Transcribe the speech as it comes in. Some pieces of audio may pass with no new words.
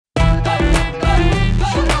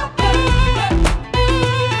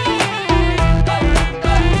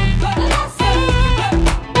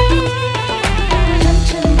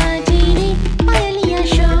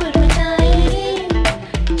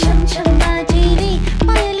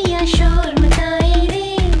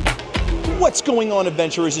What's going on,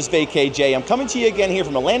 adventurers? It's VKJ. I'm coming to you again here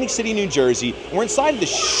from Atlantic City, New Jersey. We're inside the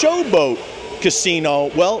Showboat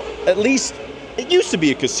Casino. Well, at least it used to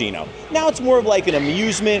be a casino. Now it's more of like an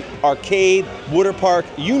amusement, arcade, water park,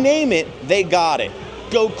 you name it, they got it.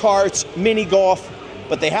 Go-karts, mini golf,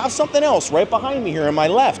 but they have something else right behind me here on my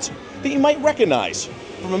left that you might recognize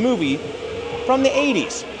from a movie from the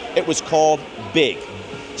 80s. It was called Big,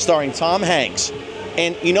 starring Tom Hanks.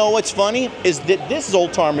 And you know what's funny is that this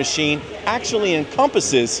ZOLTAR machine actually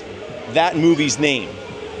encompasses that movie's name,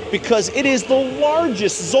 because it is the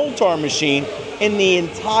largest ZOLTAR machine in the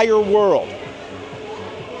entire world.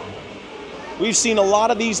 We've seen a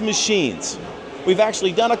lot of these machines. We've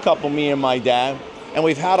actually done a couple, me and my dad, and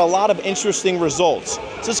we've had a lot of interesting results.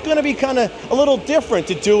 So it's gonna be kind of a little different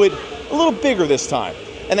to do it a little bigger this time.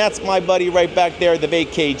 And that's my buddy right back there, the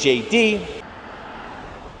VKJD.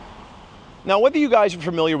 Now, whether you guys are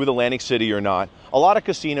familiar with Atlantic City or not, a lot of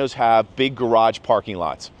casinos have big garage parking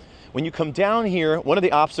lots. When you come down here, one of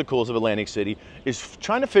the obstacles of Atlantic City is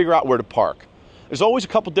trying to figure out where to park. There's always a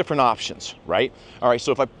couple different options, right? All right,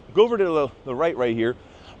 so if I go over to the right here,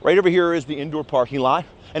 right over here is the indoor parking lot,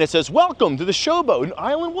 and it says, "Welcome to the Showboat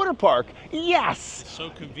Island Water Park." Yes! So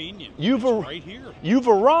convenient. It's right here. You've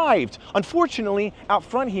arrived. Unfortunately, out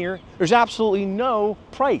front here, there's absolutely no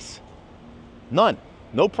price. None.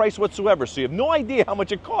 No price whatsoever, so you have no idea how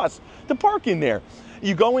much it costs to park in there.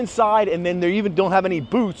 You go inside, and then they even don't have any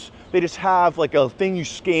booths. They just have like a thing you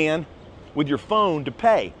scan with your phone to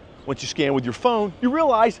pay. Once you scan with your phone, you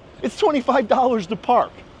realize it's $25 to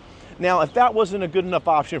park. Now, if that wasn't a good enough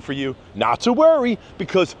option for you, not to worry,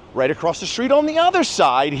 because right across the street on the other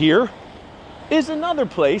side here is another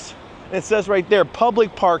place. And it says right there,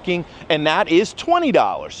 public parking, and that is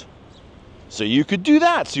 $20. So you could do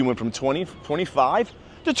that. So you went from $25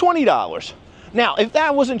 to $20. Now, if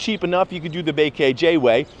that wasn't cheap enough, you could do the VKJ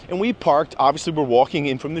way, and we parked, obviously we're walking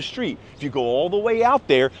in from the street. If you go all the way out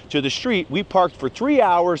there to the street, we parked for 3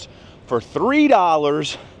 hours for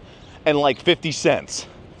 $3 and like 50 cents.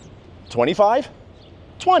 25,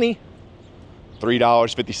 20,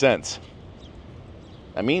 $3.50.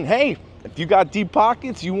 I mean, hey, if you got deep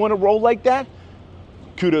pockets, you want to roll like that,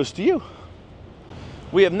 kudos to you.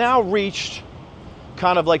 We have now reached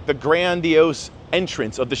kind of like the grandiose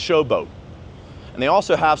entrance of the Showboat. And they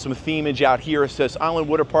also have some themage out here. It says Island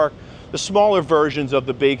Water Park, the smaller versions of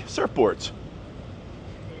the big surfboards.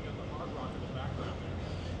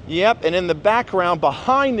 Yep, and in the background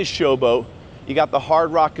behind the Showboat, you got the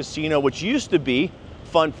Hard Rock Casino, which used to be,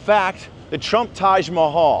 fun fact, the Trump Taj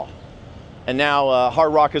Mahal. And now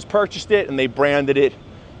Hard Rock has purchased it and they branded it.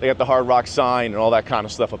 They got the Hard Rock sign and all that kind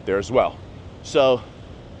of stuff up there as well. So,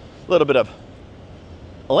 a little bit of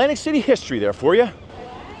Atlantic City history there for you.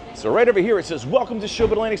 So right over here it says, "Welcome to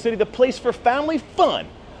Showboat Atlantic City, the place for family fun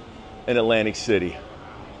in Atlantic City."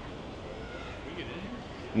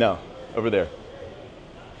 No, over there.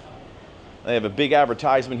 They have a big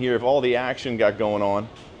advertisement here of all the action got going on.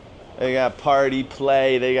 They got party,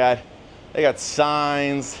 play, they got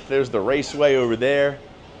signs. There's the raceway over there.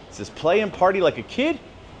 It says play and party like a kid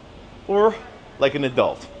or like an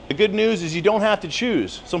adult. The good news is you don't have to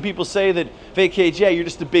choose. Some people say that, VKJ, you're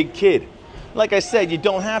just a big kid. Like I said, you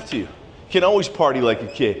don't have to. You can always party like a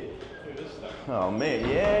kid. Oh man,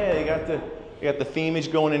 yeah, they got the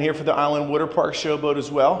themage going in here for the Island Water Park Showboat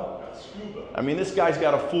as well. I mean, this guy's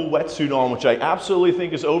got a full wetsuit on, which I absolutely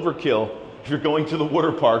think is overkill if you're going to the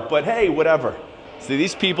water park, but hey, whatever. See,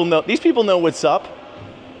 these people know what's up.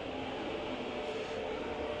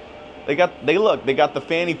 They got the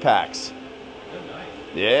fanny packs.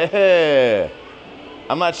 Yeah.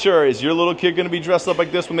 I'm not sure, is your little kid gonna be dressed up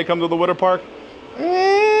like this when they come to the water park?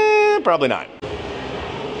 Probably not.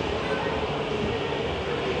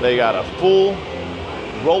 They got a full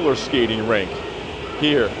roller skating rink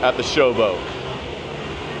here at the Showboat.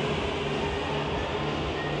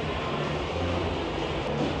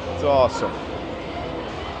 It's awesome.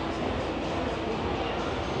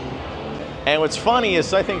 And what's funny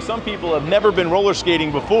is I think some people have never been roller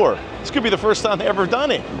skating before. This could be the first time they've ever done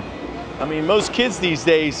it. I mean, most kids these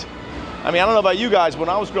days, I mean, I don't know about you guys, when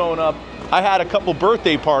I was growing up, I had a couple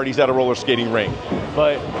birthday parties at a roller skating rink.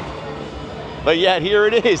 But yet here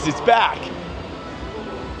it is, it's back. It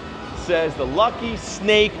says the Lucky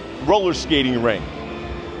Snake Roller Skating Rink.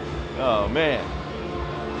 Oh man,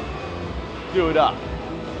 do it up.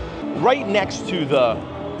 Right next to the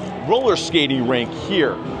roller skating rink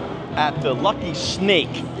here at the Lucky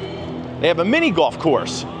Snake, they have a mini golf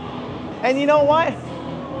course. And you know what?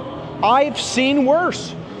 I've seen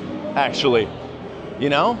worse, actually. You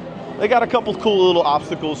know, they got a couple cool little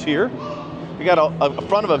obstacles here. We got a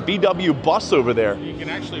front of a VW bus over there. You can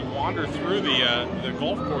actually wander through the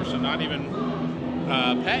golf course and not even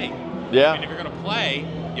pay. Yeah. I mean, if you're going to play,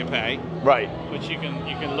 you pay. Right. But you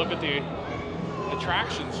can look at the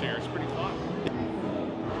attractions here. It's pretty fun.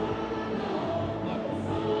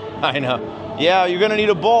 I know. Yeah, you're going to need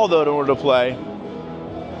a ball, though, in order to play.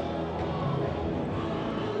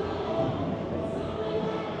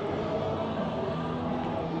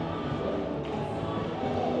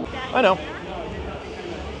 I know.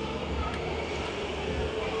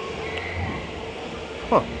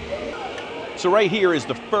 Huh. So right here is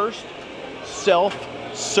the first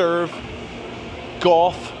self-serve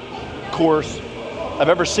golf course I've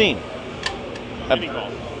ever seen. Mini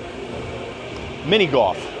golf. Mini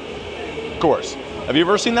golf course. Have you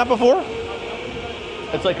ever seen that before?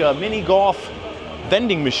 It's like a mini golf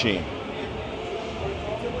vending machine.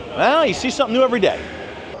 Well, you see something new every day.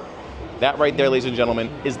 That right there, ladies and gentlemen,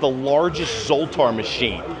 is the largest ZOLTAR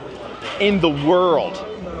machine in the world.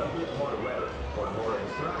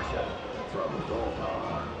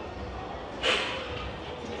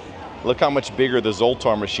 Look how much bigger the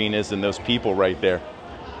ZOLTAR machine is than those people right there.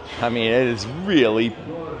 I mean, it is really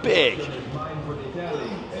big.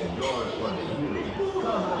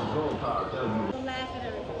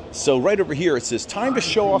 So right over here it says, time to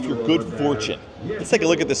show off your good fortune. Let's take a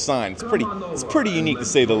look at this sign. It's pretty unique to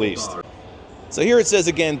say the least. So here it says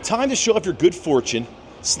again, time to show off your good fortune.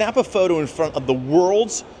 Snap a photo in front of the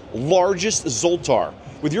world's largest ZOLTAR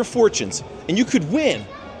with your fortunes, and you could win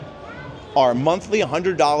our monthly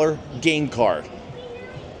 $100 game card.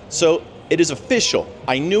 So it is official.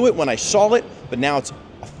 I knew it when I saw it, but now it's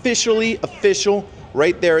officially official.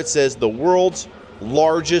 Right there it says the world's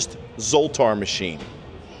largest ZOLTAR machine.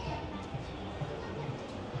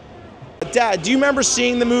 Dad, do you remember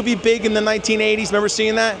seeing the movie Big in the 1980s? Remember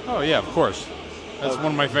seeing that? Oh yeah, of course. That's one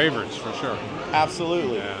of my favorites for sure.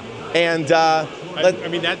 Absolutely. Yeah. And I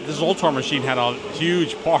mean, the ZOLTAR machine had a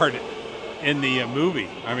huge part in the movie.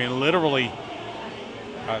 I mean, literally,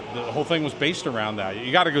 the whole thing was based around that.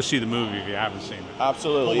 You got to go see the movie if you haven't seen it.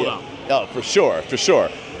 Absolutely. Pull it up. Oh, for sure, for sure.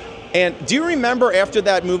 And do you remember after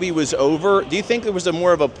that movie was over, do you think there was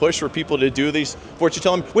more of a push for people to do these fortune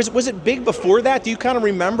telling? Was it big before that? Do you kind of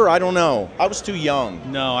remember? I don't know. I was too young.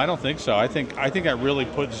 No, I don't think so. I think that really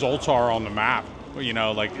put ZOLTAR on the map. You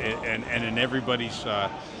know, like and in everybody's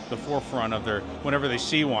the forefront of their, whenever they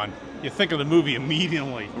see one, you think of the movie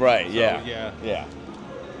immediately. Right. So, yeah. Yeah.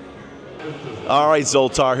 All right,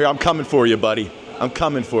 ZOLTAR, here I'm coming for you, buddy. I'm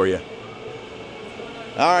coming for you.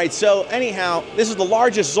 All right, so anyhow, this is the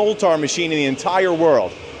largest ZOLTAR machine in the entire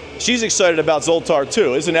world. She's excited about ZOLTAR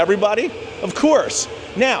too, isn't everybody? Of course.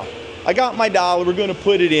 Now, I got my dollar, we're gonna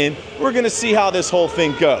put it in. We're gonna see how this whole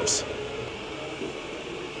thing goes.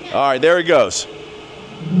 All right, there it goes.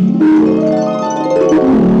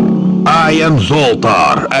 I am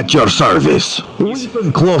ZOLTAR at your service.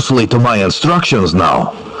 Listen closely to my instructions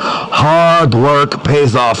now. Hard work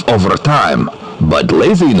pays off over time, but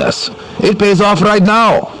laziness, it pays off right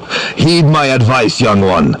now. Heed my advice, young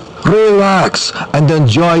one. Relax and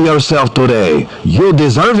enjoy yourself today. You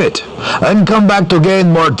deserve it. And come back to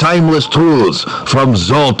gain more timeless truths from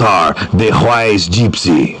ZOLTAR, the wise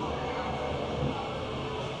gypsy.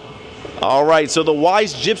 All right, so the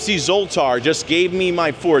wise gypsy ZOLTAR just gave me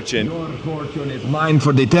my fortune. Your fortune is mine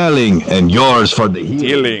for the telling, and yours for the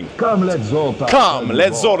healing. Come, let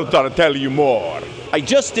ZOLTAR tell you more. I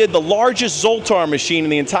just did the largest ZOLTAR machine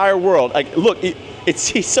in the entire world. Like, look,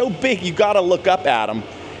 he's so big you gotta look up at him.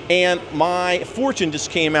 And my fortune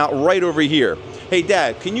just came out right over here. Hey,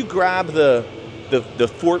 Dad, can you grab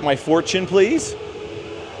my fortune, please?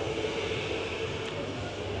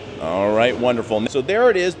 All right, wonderful. So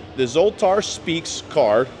there it is, the ZOLTAR Speaks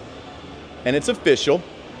card, and it's official.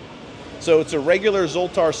 So it's a regular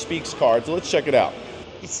ZOLTAR Speaks card, so let's check it out.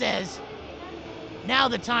 It says, now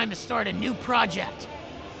the time to start a new project.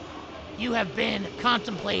 You have been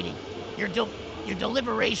contemplating. Your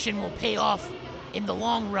deliberation will pay off in the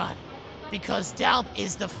long run, because doubt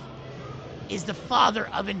is the father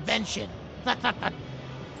of invention. I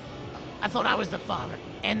thought I was the father.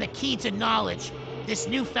 And the key to knowledge. This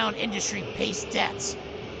newfound industry pays debts.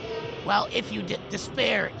 While if you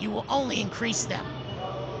despair, you will only increase them.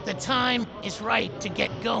 The time is right to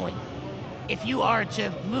get going. If you are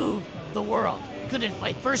to move the world, good and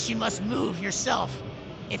fight. First, you must move yourself.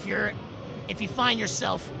 If you find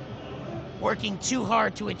yourself working too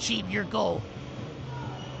hard to achieve your goal,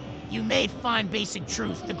 you may find basic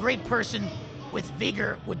truth. The great person with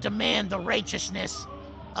vigor would demand the righteousness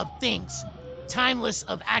of things. Timeless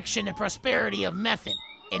of action and prosperity of method.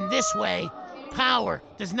 In this way, power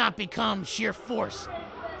does not become sheer force.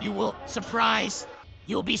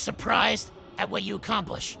 You'll be surprised at what you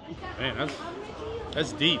accomplish. Man,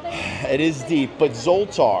 that's deep. It is deep, but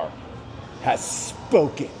Zoltar has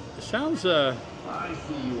spoken. It sounds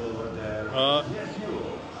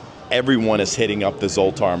Everyone is hitting up the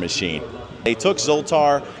Zoltar machine. They took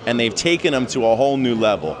Zoltar and they've taken them to a whole new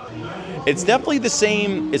level. It's definitely the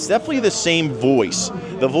same. It's definitely the same voice.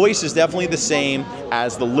 The voice is definitely the same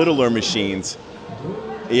as the littler machines.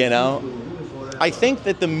 You know, I think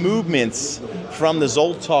that the movements from the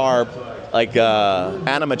Zoltar, like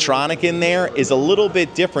animatronic in there, is a little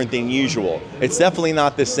bit different than usual. It's definitely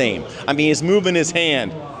not the same. I mean, he's moving his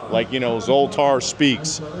hand, like, you know, Zoltar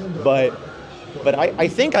speaks, but I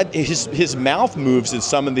think his mouth moves in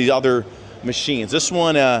some of the other machines. This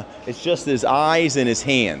one, it's just his eyes and his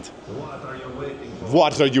hand.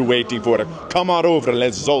 What are you waiting for? Come on over,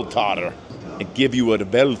 let's Zoltar and give you a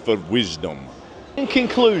wealth of wisdom. In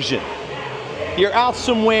conclusion, you're out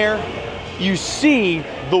somewhere, you see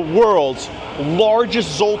the world's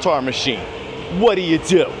largest Zoltar machine. What do?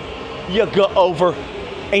 You go over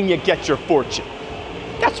and you get your fortune.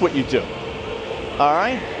 That's what you do. All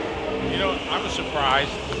right? You know, I was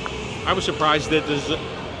surprised that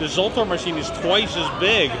the Zoltar machine is twice as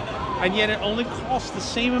big, and yet it only costs the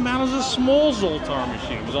same amount as a small Zoltar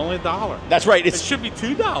machine. It was only $1. That's right. It should be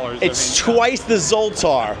 $2. It's twice the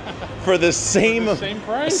Zoltar for the same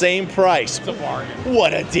price. Same price. It's a bargain.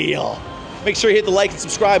 What a deal! Make sure you hit the like and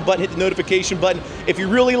subscribe button, hit the notification button. If you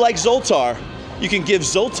really like Zoltar, you can give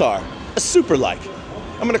Zoltar a super like.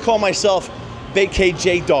 I'm gonna call myself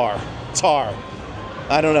VKJ Tar.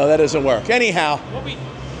 I don't know, that doesn't work. Anyhow.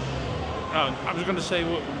 I was going to say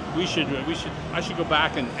I should go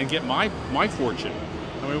back and get my fortune.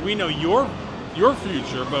 I mean, we know your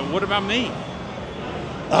future, but what about me?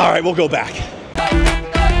 All right, we'll go back.